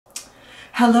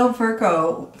Hello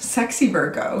Virgo, sexy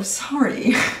Virgo,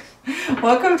 sorry.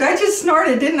 Welcome to, I just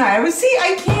snorted, didn't I?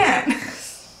 I can't.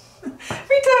 Every time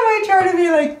I try to be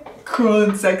like cool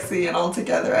and sexy and all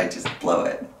together, I just blow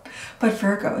it. But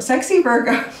Virgo, sexy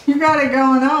Virgo, you got it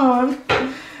going on.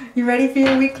 You ready for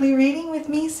your weekly reading with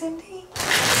me, Cindy?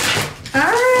 All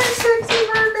right, sexy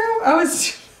Virgo.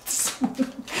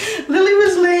 Lily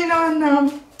was laying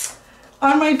on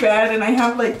my bed, and I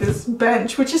have like this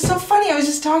bench, which is so funny. I was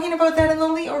just talking about that in the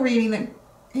Leo reading. And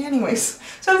anyways,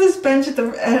 so I have this bench at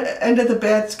the end of the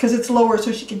bed because it's lower,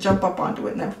 so she can jump up onto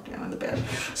it and never get on the bed.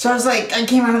 So I was like, I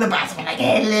came out of the bathroom like,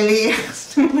 hey Lily,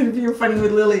 you're funny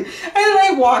with Lily. And then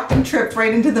I walked and tripped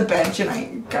right into the bench, and I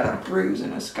got a bruise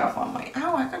and a scuff on my,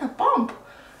 ow, I got a bump.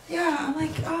 Yeah, I'm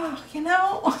like, oh, you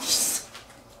know,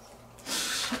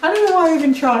 I don't know why I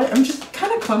even tried. I'm just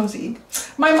kind of clumsy.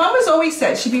 My mom has always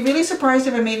said she'd be really surprised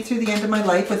if I made it through the end of my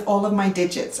life with all of my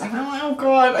digits. And I'm like, oh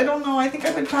God, I don't know. I think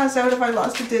I would pass out if I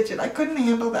lost a digit. I couldn't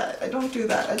handle that. I don't do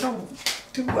that. I don't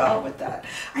do well with that.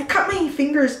 I cut my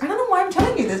fingers. I don't know why I'm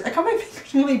telling you this. I cut my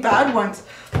fingers really bad once.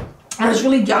 I was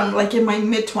really young, like in my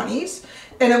mid-20s.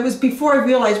 And it was before I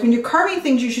realized when you're carving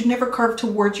things, you should never carve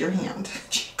towards your hand.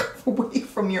 You should carve away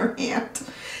from your hand.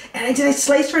 And I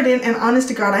sliced right in, and honest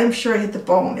to God, I'm sure I hit the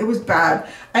bone. It was bad.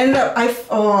 I ended up,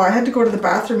 I had to go to the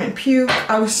bathroom and puke.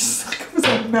 I was just like, it was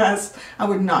a mess. I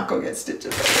would not go get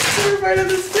stitches. I was terrified of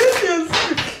the stitches.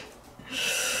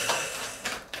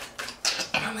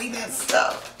 I don't like that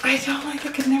stuff. I don't like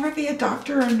it. Could never be a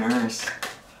doctor or a nurse.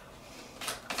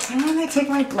 And when they take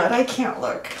my blood, I can't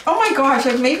look. Oh my gosh,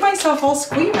 I've made myself all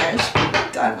squeamish.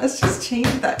 Done. Let's just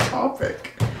change that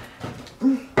topic.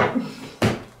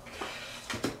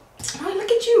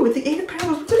 You with the Eight of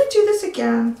Pentacles. We're gonna do this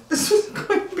again. This was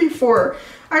going before.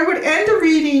 I would end a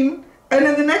reading, and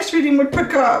then the next reading would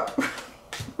pick up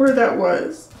where that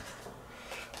was.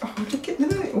 Oh, look at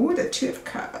the Two of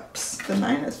Cups, the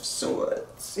Nine of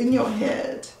Swords in your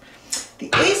head,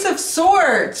 the Ace of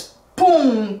Swords.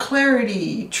 Boom!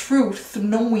 Clarity, truth,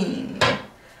 knowing.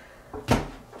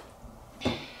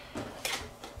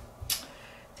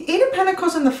 The Eight of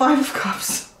Pentacles and the Five of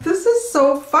Cups. This is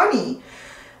so funny.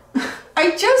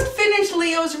 I just finished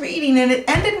Leo's reading, and it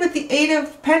ended with the Eight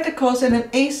of Pentacles and an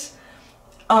Ace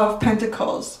of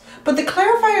Pentacles. But the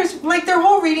clarifiers, like their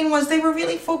whole reading was, they were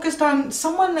really focused on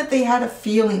someone that they had a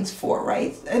feelings for,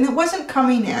 right? And it wasn't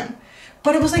coming in.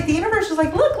 But it was like the universe was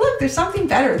like, look, there's something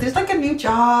better. There's like a new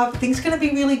job. Things going to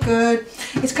be really good.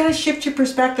 It's going to shift your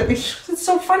perspective. It's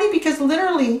so funny because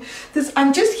literally,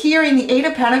 I'm just hearing the Eight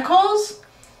of Pentacles.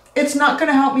 It's not going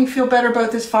to help me feel better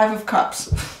about this Five of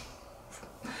Cups.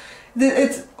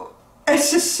 It's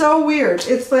just so weird.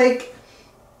 It's like,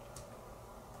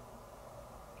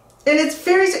 and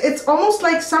it's almost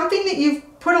like something that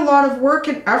you've put a lot of work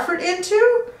and effort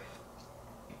into,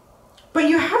 but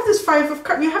you have this Five of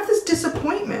Cups, you have this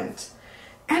disappointment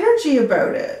energy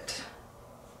about it.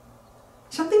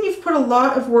 Something you've put a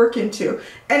lot of work into,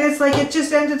 and it's like it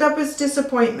just ended up as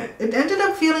disappointment. It ended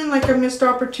up feeling like a missed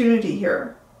opportunity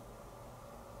here.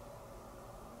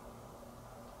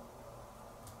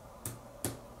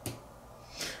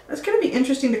 That's going to be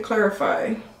interesting to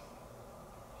clarify.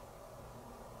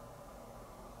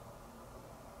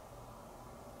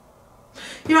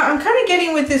 You know, I'm kind of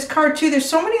getting with this card too, there's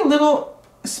so many little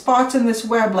spots in this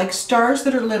web, like stars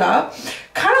that are lit up.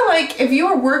 Kind of like if you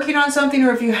are working on something,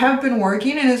 or if you have been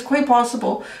working, and it's quite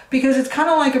possible, because it's kind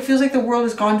of like, it feels like the world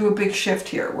has gone to a big shift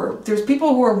here, where there's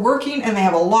people who are working and they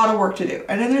have a lot of work to do.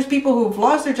 And then there's people who have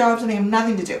lost their jobs and they have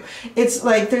nothing to do. It's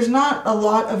like there's not a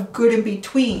lot of good in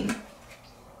between.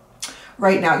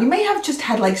 Right now, you may have just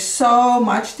had like so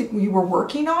much that you were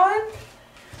working on,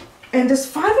 and this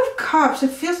Five of Cups, it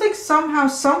feels like somehow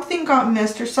something got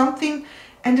missed, or something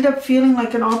ended up feeling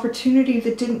like an opportunity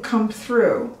that didn't come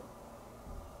through.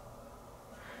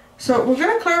 So we're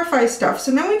going to clarify stuff. So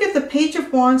then we get the Page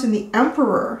of Wands and the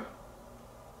Emperor.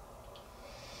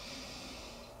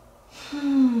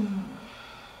 The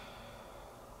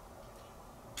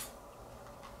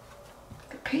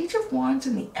Page of Wands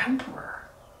and the Emperor.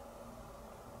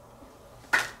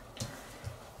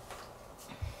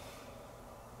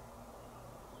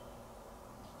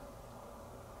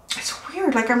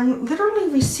 Like I'm literally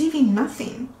receiving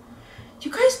nothing.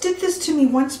 You guys did this to me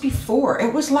once before.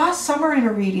 It was last summer in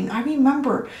a reading. I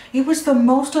remember. It was the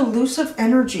most elusive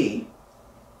energy.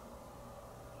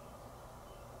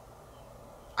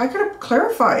 I gotta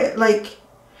clarify it. Like,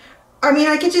 I mean,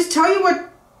 I could just tell you what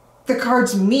the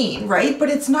cards mean, right? But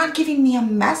it's not giving me a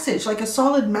message, like a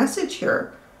solid message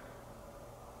here.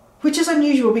 Which is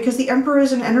unusual because the Emperor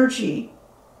is an energy.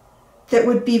 that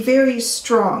would be very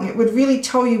strong. It would really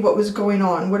tell you what was going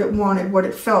on, what it wanted, what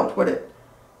it felt, what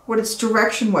its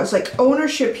direction was, like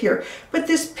ownership here. But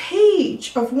this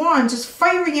Page of Wands is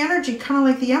fiery energy, kind of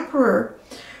like the Emperor,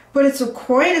 but it's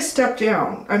quite a step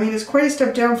down. I mean, it's quite a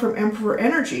step down from Emperor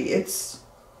energy. It's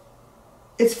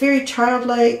very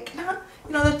childlike.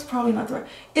 No, that's probably not the right.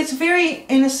 It's very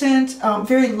innocent,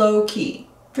 very low key,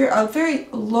 very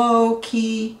low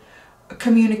key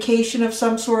communication of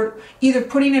some sort, either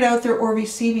putting it out there or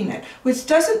receiving it, which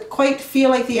doesn't quite feel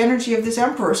like the energy of this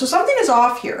Emperor. So something is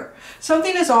off here.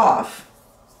 Something is off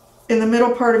in the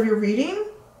middle part of your reading.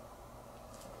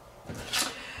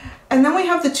 And then we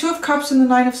have the Two of Cups and the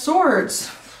Nine of Swords.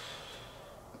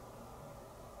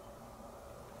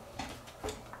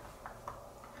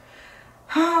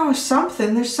 Oh,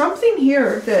 something. There's something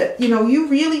here that, you know, you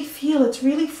really feel it's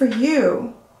really for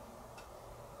you.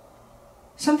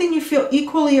 Something you feel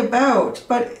equally about,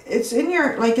 but it's in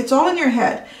your, like, it's all in your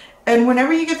head. And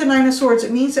whenever you get the Nine of Swords,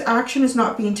 it means that action is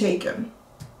not being taken.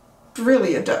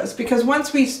 Really, it does. Because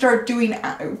once we start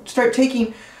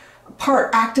taking part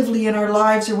actively in our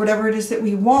lives or whatever it is that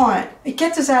we want, it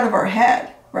gets us out of our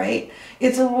head, right?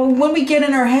 It's when we get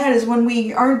in our head is when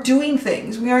we aren't doing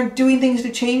things. We aren't doing things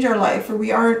to change our life, or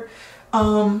we aren't,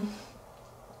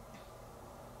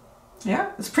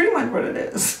 yeah, it's pretty much what it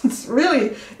is.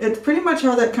 It's pretty much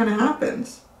how that kind of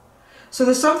happens. So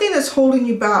there's something that's holding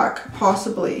you back,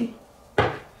 possibly.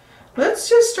 Let's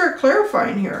just start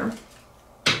clarifying here.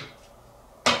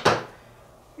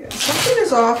 Yeah, something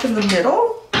is off in the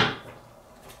middle.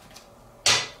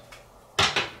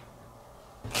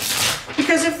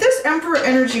 Because if this Emperor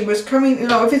energy was coming, you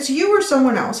know, if it's you or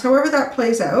someone else, however that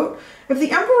plays out, if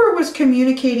the Emperor was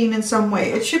communicating in some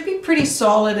way, it should be pretty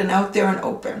solid and out there and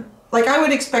open. Like, I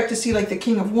would expect to see like the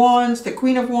King of Wands, the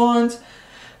Queen of Wands,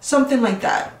 something like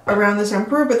that around this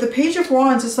Emperor. But the Page of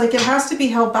Wands, it's like it has to be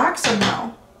held back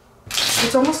somehow.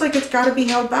 It's almost like it's got to be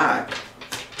held back,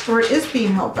 or it is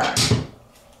being held back.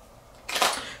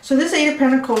 So this Eight of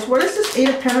Pentacles, what is this Eight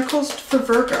of Pentacles for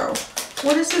Virgo?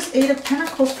 What is this Eight of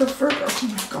Pentacles for Virgo? Oh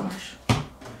my gosh.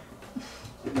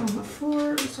 On the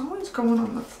floor. It's always going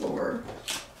on the floor.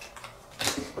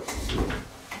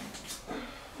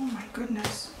 Oh my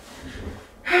goodness.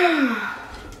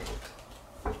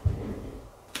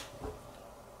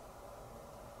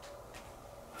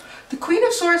 The Queen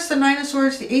of Swords, the Nine of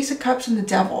Swords, the Ace of Cups, and the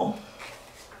Devil.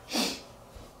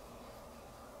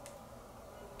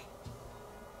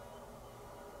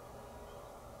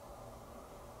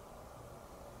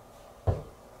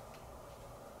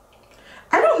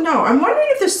 No, I'm wondering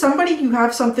if there's somebody you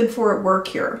have something for at work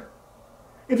here.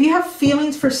 If you have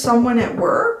feelings for someone at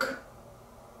work.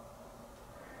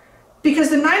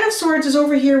 Because the Nine of Swords is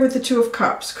over here with the Two of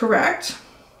Cups, correct?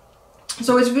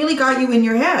 So it's really got you in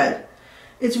your head.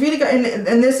 It's really got,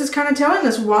 and this is kind of telling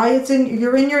us why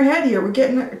you're in your head here. We're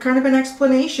getting kind of an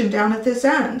explanation down at this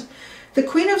end. The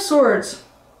Queen of Swords.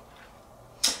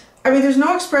 I mean, there's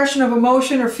no expression of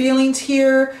emotion or feelings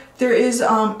here. There is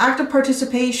active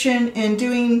participation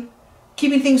in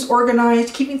keeping things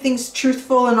organized, keeping things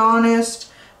truthful and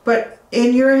honest. But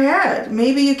in your head,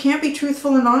 maybe you can't be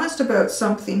truthful and honest about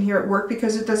something here at work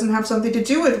because it doesn't have something to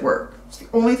do with work. It's the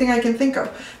only thing I can think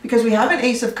of, because we have an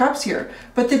Ace of Cups here.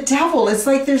 But the Devil, it's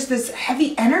like there's this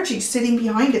heavy energy sitting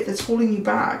behind it that's holding you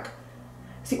back.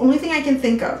 It's the only thing I can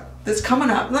think of that's coming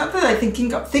up. Not that I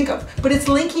think of, but it's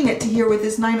linking it to here with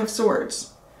this Nine of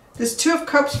Swords. This Two of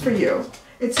Cups for you.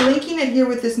 It's linking it here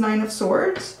with this Nine of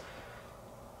Swords.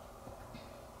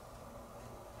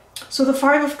 So the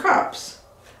Five of Cups.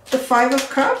 The Five of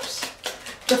Cups.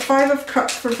 The Five of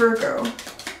Cups for Virgo.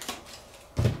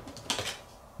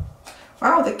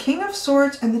 Wow, the King of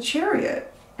Swords and the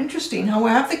Chariot. Interesting how we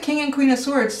have the King and Queen of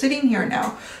Swords sitting here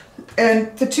now.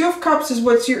 And the Two of Cups is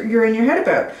what you're in your head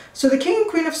about. So the King and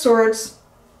Queen of Swords,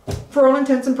 for all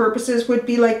intents and purposes, would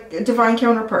be like a divine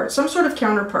counterpart. Some sort of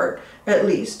counterpart, at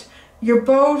least. You're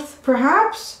both,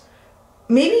 perhaps,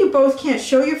 maybe you both can't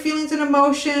show your feelings and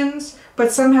emotions,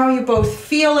 but somehow you both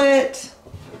feel it.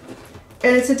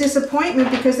 And it's a disappointment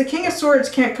because the King of Swords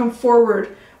can't come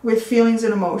forward with feelings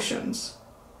and emotions.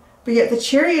 But yet the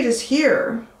Chariot is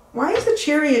here. Why is the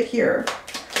Chariot here?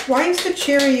 Why is the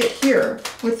Chariot here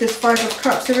with this Five of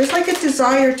Cups? There is like a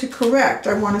desire to correct,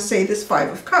 I want to say, this Five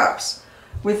of Cups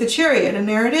with the Chariot, and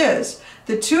there it is.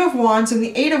 The Two of Wands and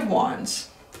the Eight of Wands.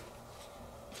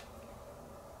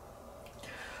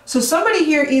 So somebody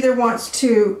here either wants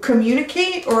to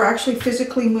communicate or actually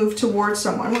physically move towards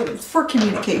someone for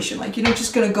communication. Like, you're not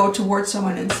just going to go towards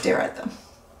someone and stare at them.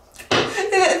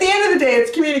 At the end of the day,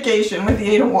 it's communication with the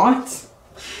Eight of Wands.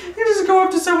 You just go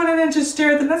up to someone and then just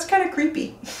stare at them. That's kind of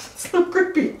creepy. It's a little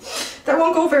creepy. That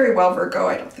won't go very well, Virgo.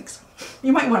 I don't think so.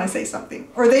 You might want to say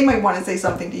something, or they might want to say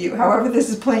something to you, however this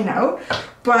is playing out.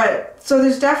 But so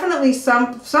there's definitely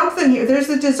something here. There's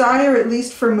the desire, at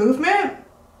least, for movement,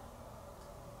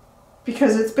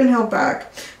 because it's been held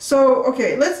back. So,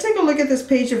 okay, let's take a look at this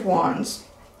Page of Wands.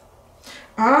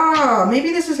 Ah, maybe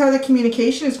this is how the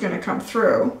communication is going to come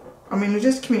through. I mean, it's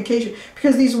just communication,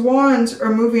 because these wands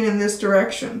are moving in this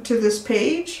direction to this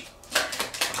page.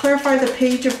 Clarify the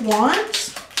Page of Wands.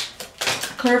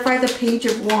 Clarify the Page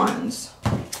of Wands.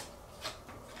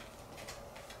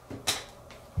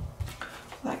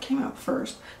 That came out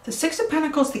first. The Six of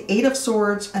Pentacles, the Eight of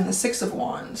Swords, and the Six of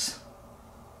Wands.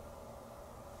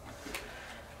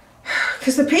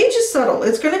 Because the page is subtle.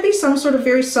 It's going to be some sort of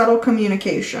very subtle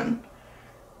communication.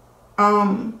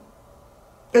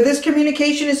 This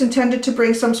communication is intended to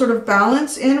bring some sort of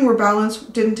balance in where balance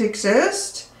didn't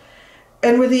exist.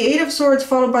 And with the Eight of Swords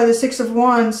followed by the Six of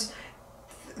Wands,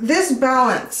 this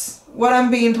balance, what I'm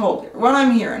being told here, what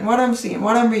I'm hearing, what I'm seeing,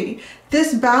 what I'm reading,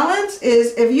 this balance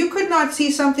is, if you could not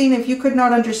see something, if you could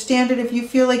not understand it, if you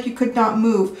feel like you could not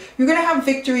move, you're going to have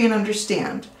victory and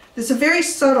understand. It's a very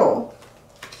subtle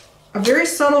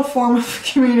form of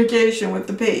communication with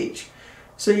the page.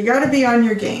 So you got to be on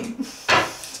your game to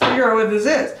figure out what this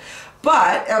is.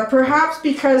 But perhaps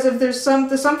because if there's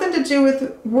something to do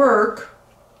with work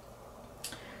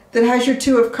that has your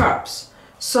Two of Cups.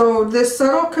 So this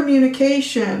subtle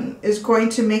communication is going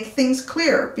to make things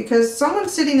clear, because someone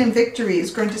sitting in victory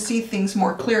is going to see things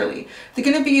more clearly. They're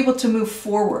going to be able to move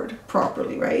forward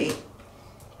properly, right?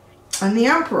 And the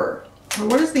Emperor. Well,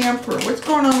 what is the Emperor? What's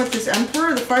going on with this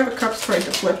Emperor? The Five of Cups tried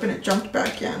to flip and it jumped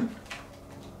back in.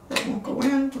 That won't go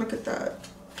in. Look at that.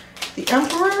 The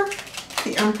Emperor.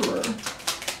 The Emperor.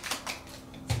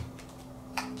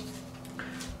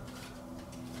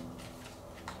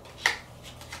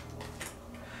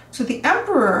 So the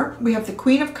Emperor, we have the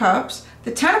Queen of Cups,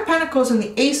 the Ten of Pentacles, and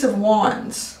the Ace of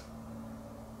Wands.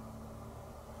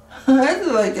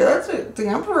 That's the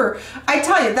Emperor. I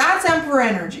tell you, that's Emperor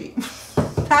energy.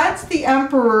 That's the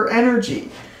Emperor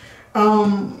energy.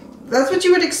 That's what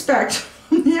you would expect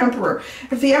from the Emperor.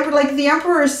 If the Emperor, like the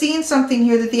Emperor is seeing something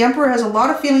here that the Emperor has a lot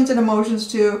of feelings and emotions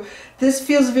to. This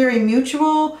feels very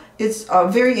mutual. It's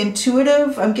very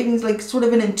intuitive. I'm getting like sort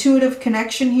of an intuitive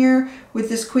connection here with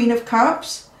this Queen of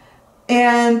Cups.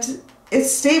 And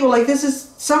it's stable. Like this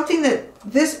is something that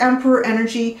this Emperor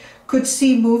energy could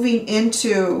see moving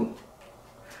into.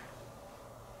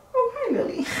 Oh, hi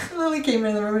Lily. Lily came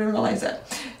in the room, I didn't realize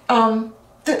that.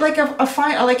 That like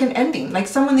like an ending, like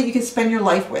someone that you can spend your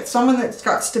life with, someone that's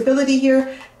got stability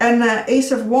here. And the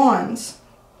Ace of Wands,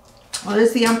 well, it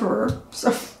is the Emperor. So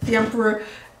the Emperor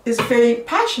is very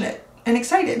passionate and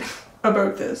excited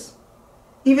about this,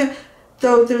 even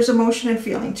though there's emotion and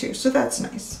feeling too. So that's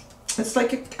nice. It's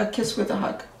like a kiss with a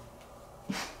hug.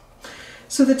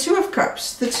 So the Two of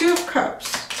Cups, the Two of Cups.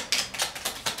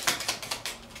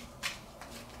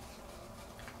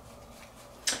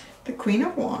 The Queen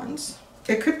of Wands.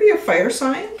 It could be a fire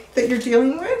sign that you're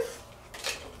dealing with.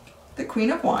 The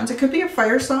Queen of Wands. It could be a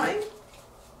fire sign.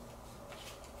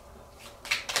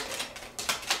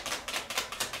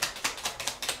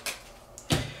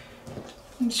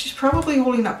 And she's probably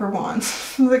holding up her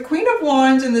wands. The Queen of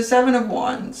Wands and the Seven of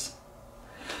Wands.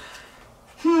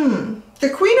 The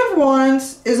Queen of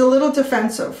Wands is a little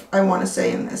defensive, I want to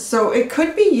say, in this. So it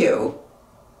could be you.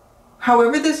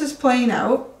 However this is playing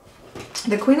out,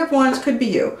 the Queen of Wands could be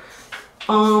you.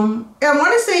 I want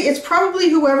to say it's probably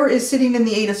whoever is sitting in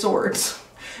the Eight of Swords.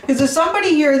 Because there's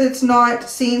somebody here that's not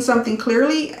seeing something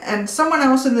clearly, and someone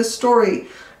else in this story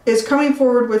is coming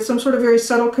forward with some sort of very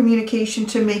subtle communication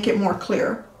to make it more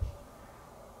clear.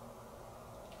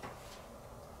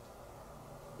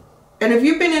 And if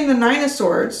you've been in the Nine of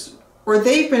Swords, or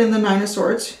they've been in the Nine of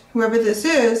Swords, whoever this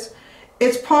is,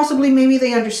 it's possibly maybe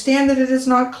they understand that it is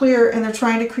not clear and they're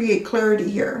trying to create clarity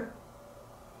here.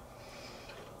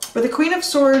 But the Queen of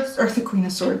Swords, or the Queen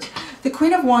of Swords, the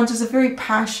Queen of Wands is a very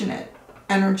passionate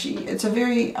energy. It's a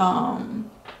very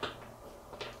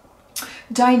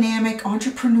dynamic,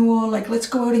 entrepreneurial, like let's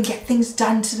go out and get things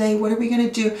done today. What are we going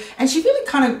to do? And she really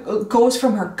kind of goes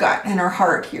from her gut and her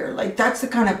heart here. Like that's the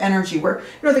kind of energy where, you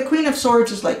know, the Queen of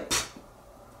Swords is like,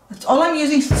 that's all I'm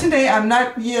using today. I'm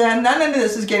not, none of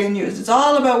this is getting used. It's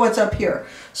all about what's up here.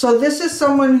 So this is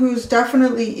someone who's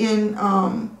definitely in,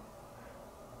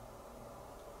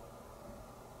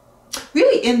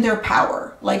 really in their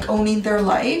power, like owning their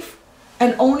life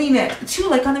and owning it too,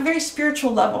 like on a very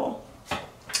spiritual level.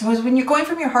 Because when you're going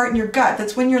from your heart and your gut,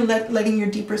 that's when you're letting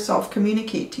your deeper self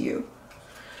communicate to you.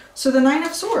 So the Nine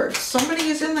of Swords. Somebody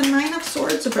is in the Nine of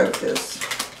Swords about this.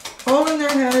 All in their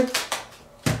head.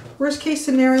 Worst case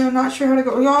scenario, not sure how to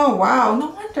go. Oh, wow. No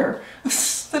wonder.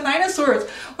 The Nine of Swords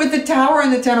with the Tower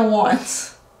and the Ten of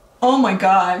Wands. Oh my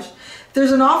gosh.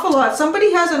 There's an awful lot.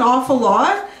 Somebody has an awful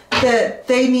lot that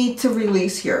they need to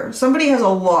release here. Somebody has a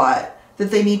lot that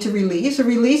they need to release. So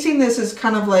releasing this is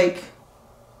kind of like,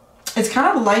 it's kind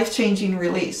of a life-changing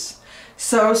release.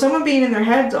 So someone being in their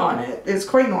heads on it is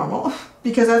quite normal,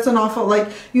 because that's an awful, like,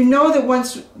 you know that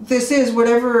once this is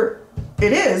whatever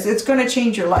it is, it's going to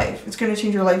change your life. It's going to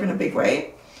change your life in a big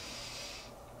way.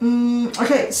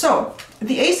 Okay, so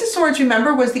the Ace of Swords,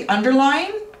 remember, was the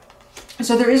underline.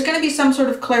 So there is going to be some sort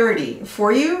of clarity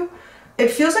for you. It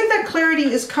feels like that clarity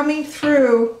is coming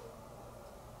through.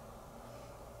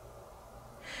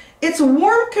 It's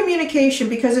warm communication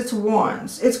because it's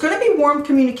wands. It's going to be warm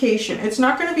communication. It's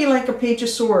not going to be like a Page of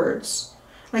Swords.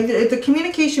 Like the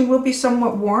communication will be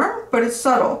somewhat warm, but it's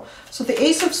subtle. So the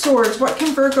Ace of Swords, what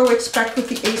can Virgo expect with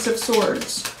the Ace of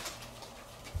Swords?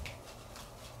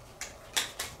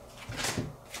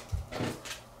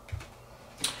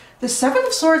 The Seven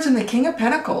of Swords and the King of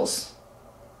Pentacles.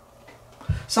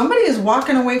 Somebody is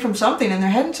walking away from something and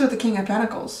they're heading to the King of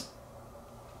Pentacles.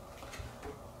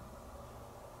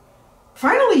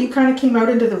 Finally, you kind of came out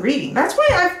into the reading. That's why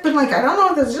I've been like, I don't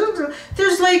know if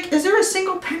there's like, is there a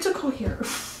single pentacle here?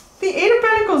 The Eight of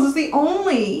Pentacles is the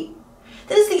only,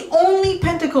 that is the only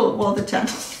pentacle, well, the 10.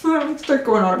 Let's start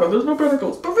going on about there's no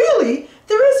pentacles, but really,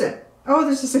 there isn't. Oh,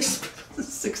 there's a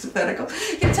six of Pentacles.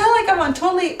 You can tell like I'm on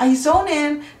totally, I zone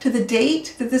in to the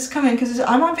date that this come in because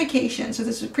I'm on vacation, so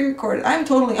this is pre-recorded. I'm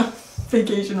totally on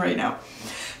vacation right now.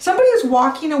 Somebody is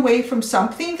walking away from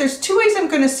something. There's two ways I'm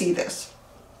going to see this.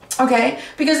 Okay,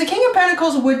 because the King of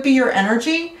Pentacles would be your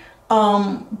energy,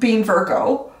 being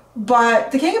Virgo,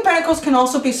 but the King of Pentacles can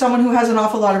also be someone who has an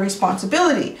awful lot of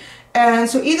responsibility. And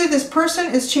so either this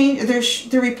person is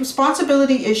their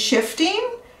responsibility is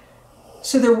shifting,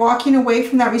 so they're walking away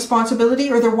from that responsibility,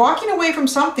 or they're walking away from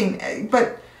something,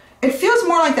 but it feels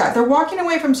more like that. They're walking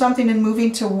away from something and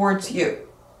moving towards you.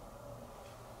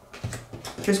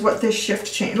 Is what this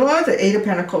shift changed. A lot of the Eight of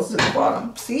Pentacles at the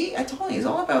bottom. See, I told you, it's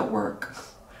all about work.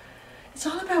 It's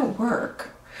all about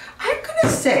work. I'm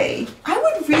gonna say, I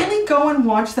would really go and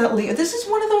watch that Leo. This is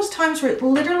one of those times where it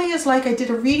literally is like I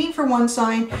did a reading for one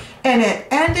sign and it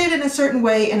ended in a certain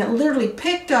way and it literally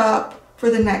picked up for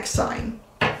the next sign.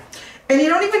 And you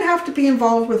don't even have to be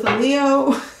involved with a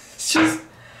Leo. It's just,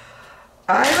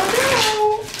 I don't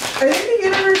know. I think the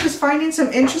universe is finding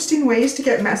some interesting ways to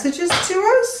get messages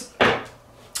to us. I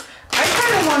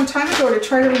tried a long time ago to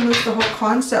try to remove the whole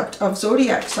concept of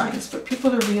zodiac signs, but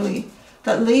people are really,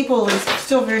 that label is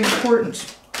still very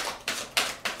important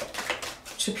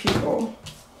to people.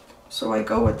 So I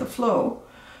go with the flow.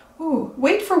 Ooh,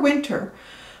 wait for winter.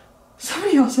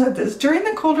 Somebody else said this. During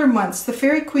the colder months, the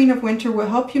Fairy Queen of Winter will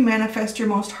help you manifest your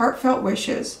most heartfelt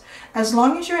wishes, as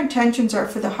long as your intentions are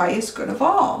for the highest good of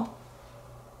all.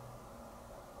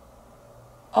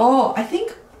 Oh, I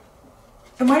think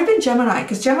it might have been Gemini,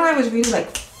 because Gemini was really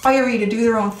like fiery to do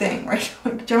their own thing, right?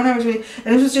 Gemini was really,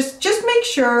 and it was just make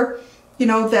sure, you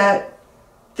know, that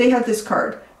they had this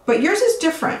card. But yours is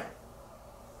different.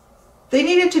 They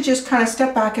needed to just kind of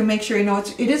step back and make sure, you know,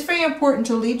 it is very important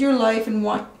to lead your life and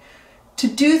want to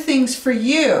do things for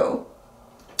you.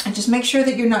 And just make sure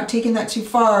that you're not taking that too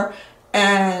far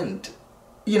and,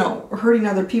 you know, hurting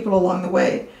other people along the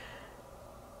way.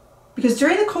 Because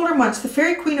during the colder months, the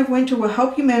Fairy Queen of Winter will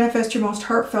help you manifest your most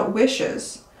heartfelt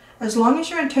wishes, as long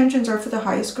as your intentions are for the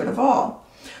highest good of all.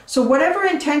 So whatever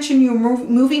intention you're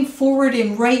moving forward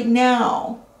in right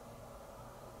now,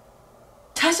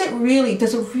 does it really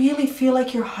feel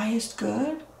like your highest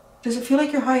good? Does it feel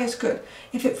like your highest good?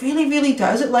 If it really, really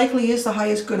does, it likely is the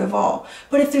highest good of all.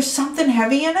 But if there's something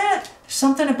heavy in it,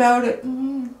 something about it,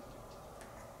 then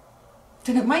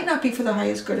it might not be for the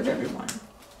highest good of everyone.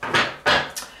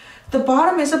 The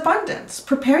bottom is abundance.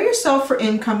 Prepare yourself for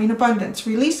incoming abundance.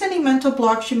 Release any mental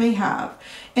blocks you may have.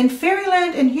 In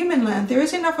fairyland and human land, there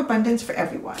is enough abundance for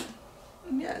everyone.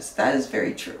 Yes, that is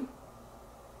very true.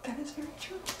 That is very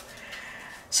true.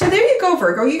 So there you go,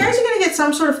 Virgo. You guys are going to get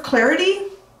some sort of clarity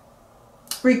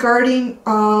regarding, it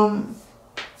kind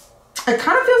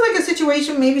of feels like a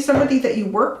situation, maybe somebody that you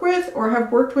work with or have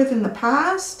worked with in the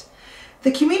past.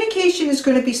 The communication is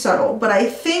going to be subtle, but I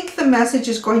think the message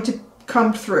is going to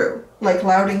come through like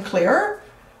loud and clear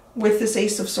with this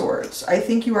Ace of Swords. I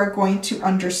think you are going to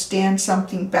understand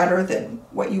something better than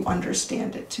what you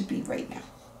understand it to be right now.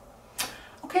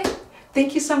 Okay,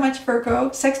 thank you so much,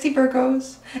 Virgo. Sexy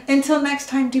Virgos. Until next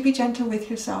time, do be gentle with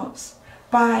yourselves.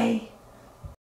 Bye.